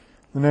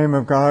In the name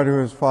of God, who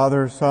is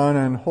Father, Son,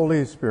 and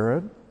Holy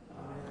Spirit.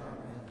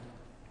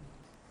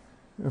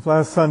 If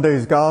last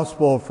Sunday's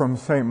Gospel from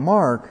St.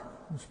 Mark,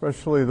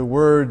 especially the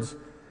words,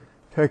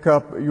 "Take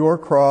up your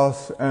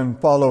cross and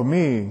follow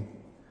me,"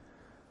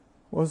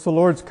 was the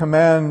Lord's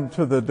command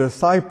to the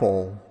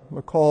disciple,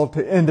 the call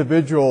to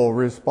individual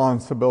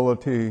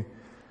responsibility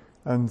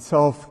and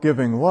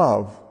self-giving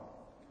love,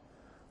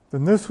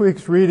 then this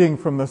week's reading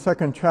from the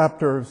second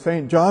chapter of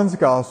St. John's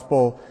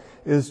Gospel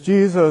is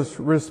Jesus'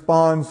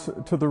 response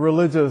to the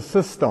religious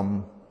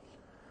system,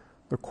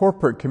 the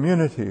corporate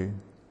community.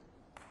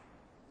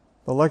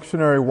 The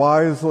lectionary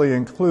wisely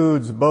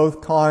includes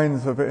both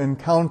kinds of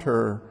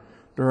encounter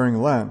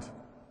during Lent.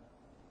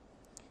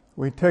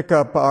 We take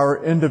up our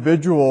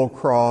individual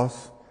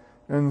cross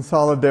in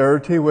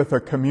solidarity with a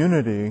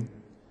community.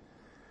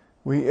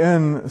 We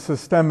end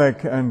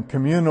systemic and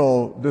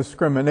communal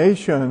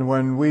discrimination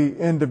when we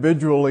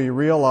individually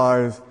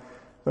realize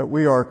that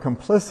we are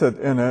complicit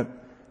in it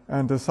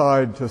and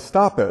decide to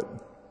stop it.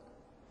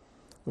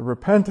 The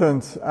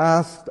repentance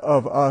asked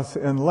of us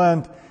in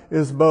Lent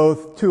is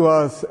both to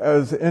us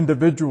as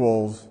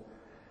individuals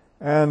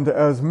and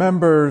as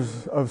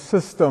members of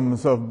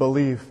systems of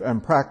belief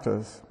and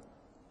practice.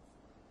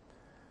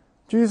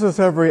 Jesus'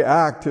 every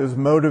act is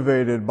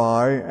motivated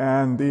by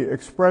and the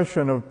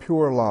expression of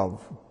pure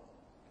love.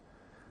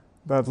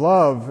 That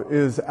love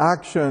is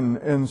action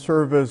in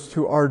service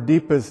to our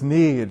deepest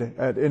need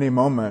at any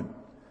moment.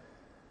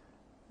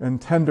 In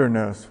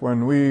tenderness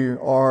when we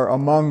are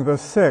among the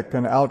sick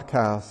and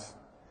outcasts.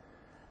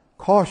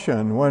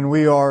 Caution when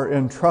we are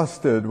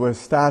entrusted with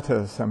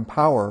status and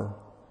power.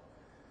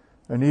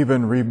 And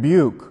even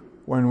rebuke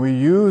when we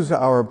use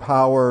our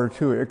power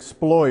to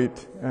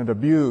exploit and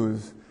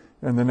abuse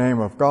in the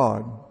name of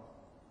God.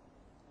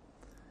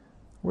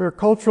 We're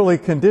culturally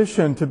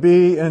conditioned to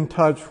be in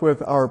touch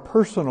with our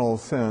personal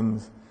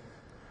sins,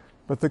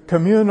 but the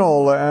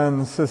communal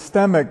and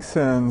systemic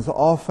sins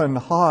often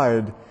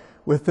hide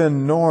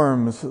within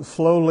norms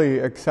slowly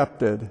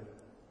accepted.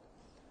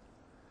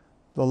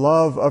 The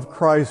love of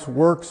Christ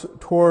works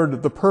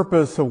toward the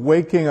purpose of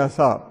waking us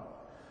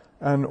up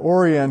and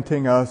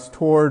orienting us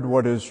toward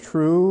what is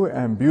true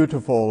and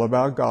beautiful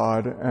about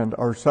God and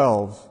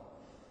ourselves.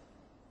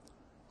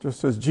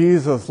 Just as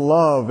Jesus'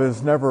 love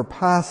is never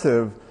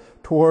passive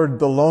toward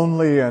the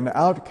lonely and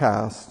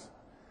outcast,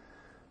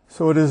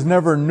 so it is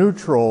never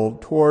neutral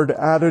toward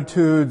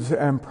attitudes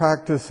and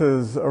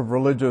practices of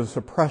religious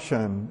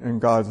oppression in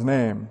God's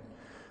name.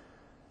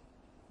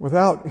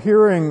 Without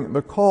hearing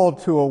the call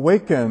to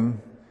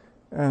awaken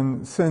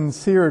and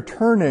sincere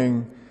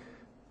turning,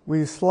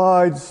 we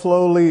slide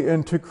slowly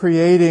into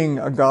creating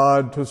a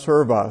God to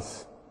serve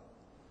us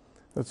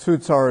that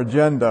suits our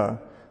agenda,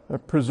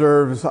 that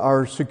preserves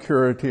our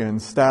security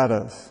and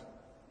status.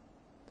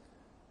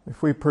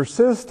 If we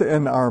persist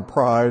in our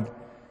pride,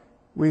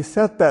 we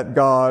set that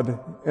God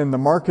in the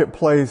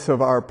marketplace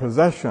of our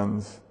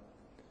possessions.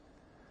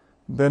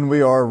 Then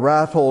we are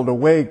rattled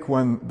awake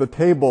when the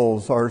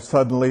tables are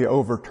suddenly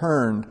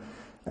overturned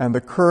and the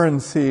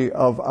currency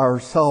of our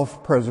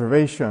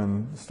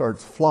self-preservation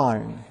starts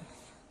flying.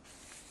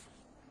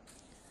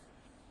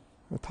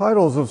 The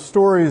titles of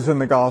stories in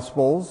the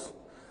Gospels,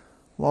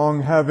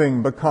 long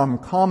having become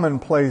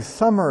commonplace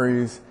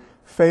summaries,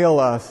 fail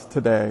us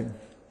today.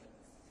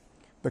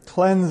 The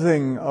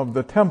cleansing of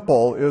the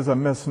temple is a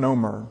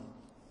misnomer.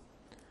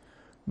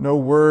 No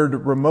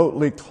word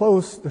remotely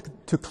close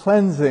to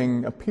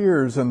cleansing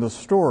appears in the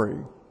story.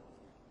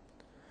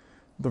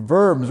 The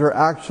verbs are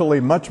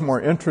actually much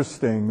more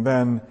interesting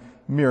than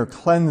mere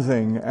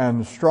cleansing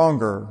and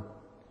stronger.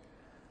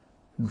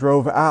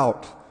 Drove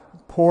out,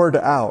 poured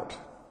out,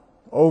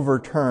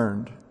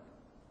 overturned.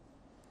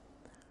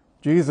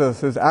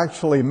 Jesus is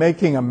actually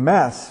making a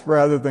mess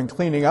rather than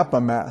cleaning up a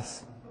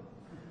mess.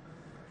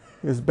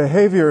 His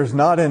behavior is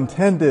not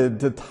intended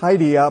to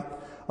tidy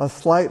up a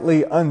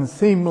slightly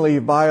unseemly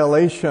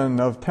violation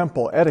of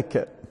temple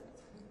etiquette.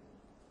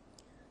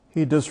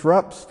 He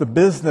disrupts the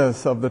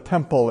business of the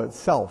temple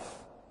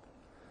itself.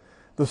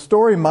 The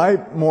story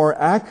might more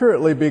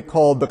accurately be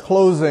called the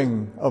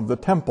closing of the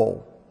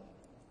temple.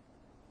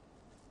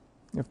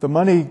 If the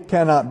money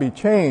cannot be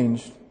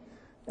changed,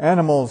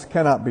 animals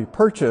cannot be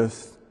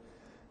purchased,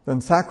 then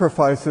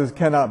sacrifices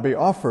cannot be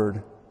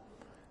offered,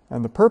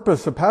 and the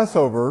purpose of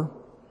Passover,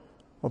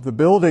 of the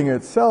building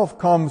itself,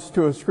 comes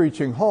to a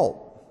screeching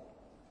halt.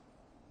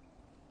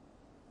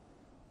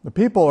 The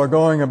people are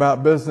going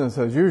about business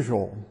as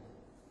usual.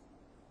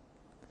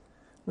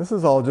 This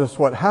is all just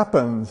what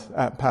happens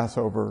at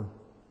Passover.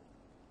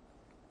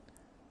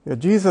 Yet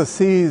Jesus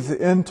sees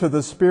into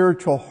the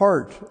spiritual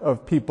heart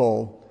of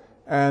people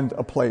and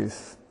a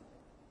place.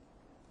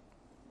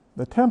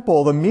 The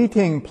temple, the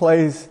meeting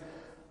place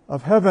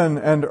of heaven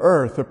and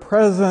earth, the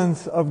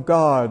presence of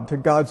God to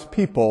God's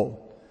people,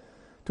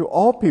 to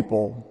all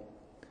people,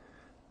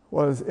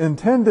 was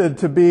intended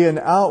to be an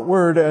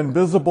outward and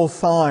visible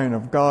sign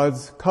of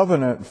God's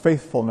covenant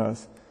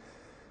faithfulness.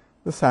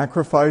 The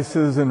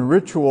sacrifices and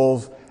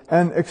rituals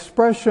an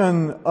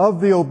expression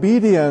of the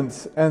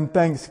obedience and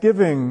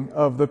thanksgiving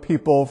of the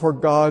people for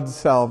God's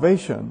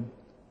salvation.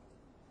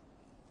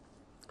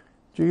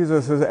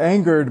 Jesus is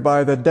angered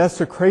by the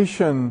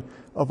desecration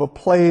of a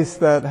place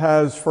that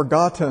has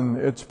forgotten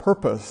its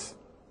purpose,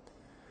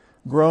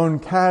 grown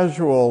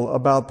casual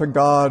about the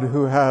God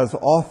who has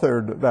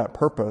authored that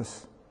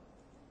purpose.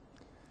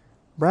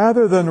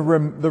 Rather than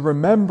the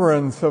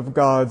remembrance of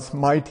God's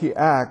mighty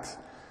acts,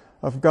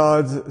 of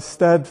God's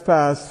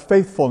steadfast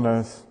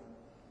faithfulness,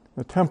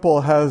 the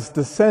temple has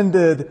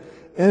descended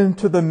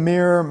into the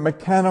mere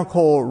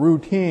mechanical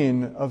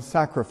routine of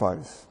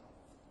sacrifice.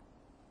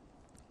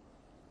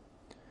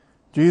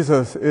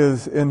 Jesus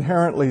is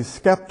inherently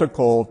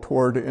skeptical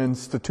toward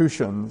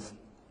institutions.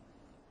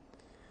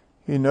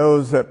 He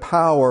knows that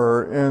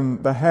power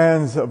in the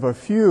hands of a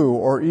few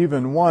or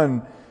even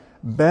one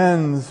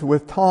bends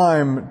with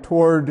time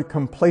toward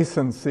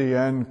complacency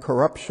and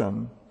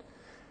corruption.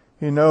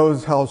 He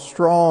knows how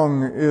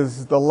strong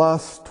is the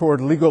lust toward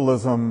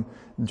legalism,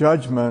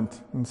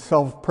 judgment, and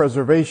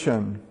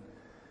self-preservation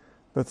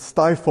that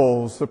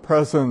stifles the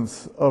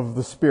presence of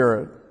the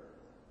Spirit.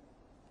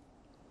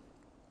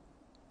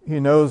 He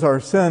knows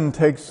our sin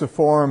takes the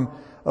form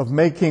of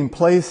making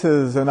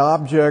places and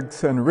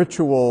objects and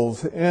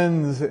rituals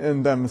ends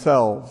in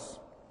themselves.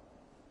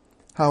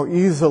 How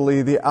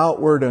easily the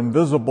outward and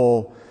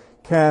visible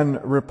can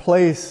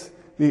replace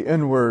the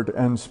inward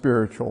and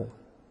spiritual.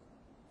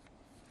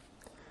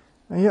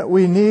 And yet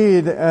we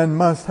need and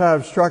must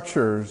have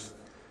structures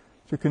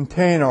to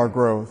contain our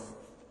growth.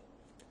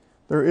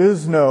 There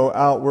is no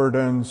outward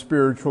and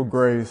spiritual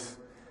grace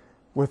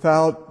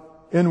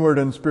without inward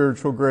and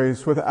spiritual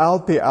grace,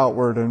 without the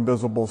outward and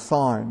visible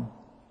sign.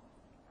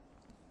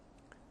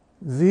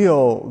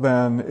 Zeal,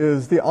 then,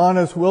 is the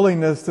honest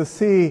willingness to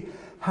see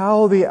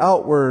how the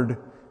outward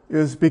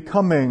is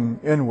becoming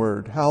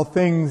inward, how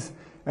things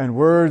and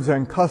words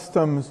and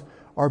customs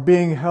are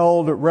being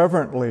held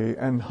reverently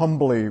and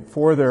humbly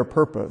for their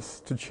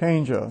purpose, to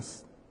change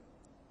us.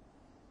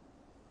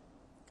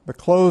 The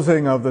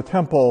closing of the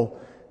temple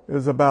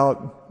is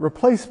about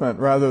replacement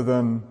rather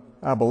than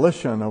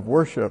abolition of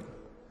worship.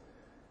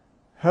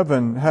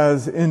 Heaven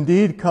has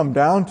indeed come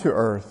down to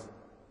earth.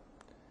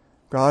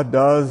 God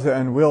does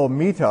and will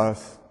meet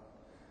us,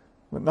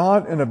 but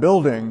not in a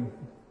building,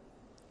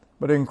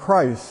 but in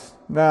Christ,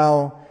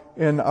 now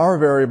in our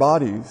very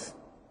bodies.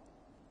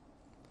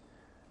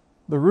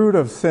 The root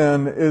of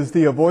sin is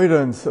the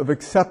avoidance of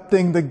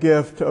accepting the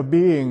gift of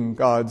being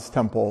God's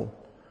temple,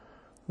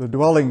 the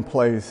dwelling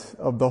place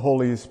of the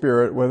Holy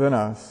Spirit within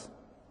us.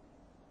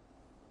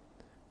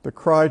 The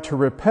cry to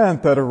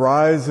repent that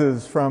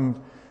arises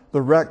from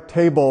the wrecked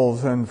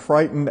tables and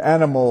frightened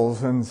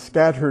animals and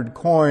scattered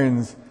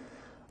coins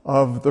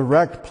of the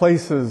wrecked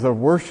places of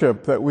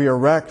worship that we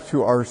erect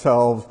to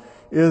ourselves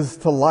is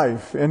to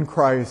life in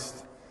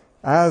Christ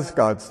as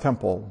God's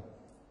temple.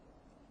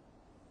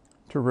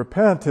 To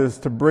repent is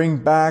to bring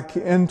back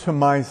into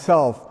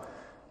myself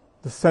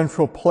the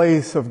central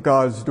place of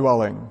God's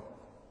dwelling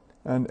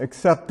and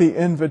accept the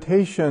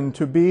invitation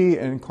to be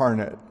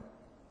incarnate.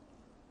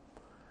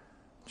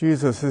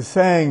 Jesus is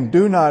saying,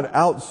 do not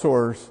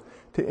outsource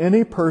to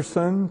any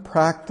person,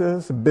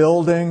 practice,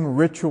 building,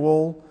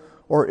 ritual,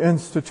 or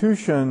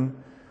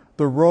institution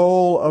the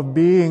role of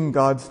being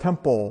God's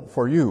temple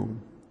for you.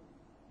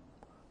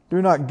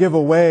 Do not give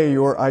away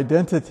your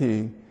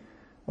identity.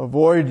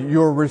 Avoid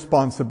your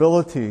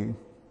responsibility.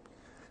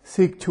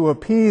 Seek to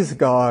appease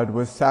God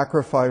with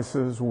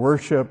sacrifices,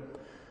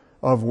 worship,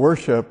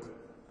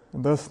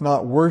 and thus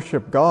not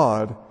worship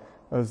God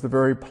as the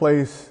very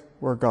place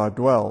where God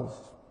dwells.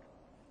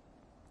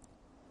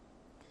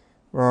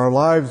 Where our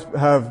lives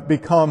have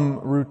become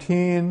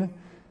routine,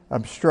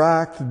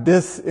 abstract,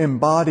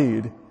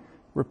 disembodied,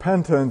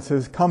 repentance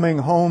is coming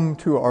home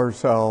to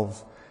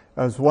ourselves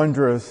as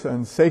wondrous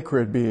and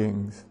sacred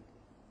beings.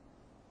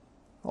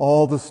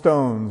 All the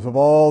stones of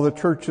all the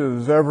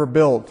churches ever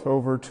built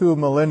over 2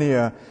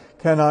 millennia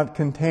cannot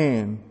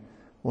contain,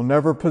 will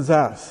never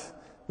possess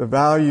the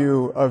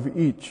value of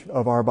each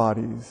of our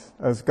bodies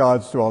as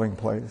God's dwelling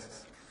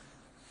place.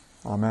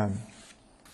 Amen.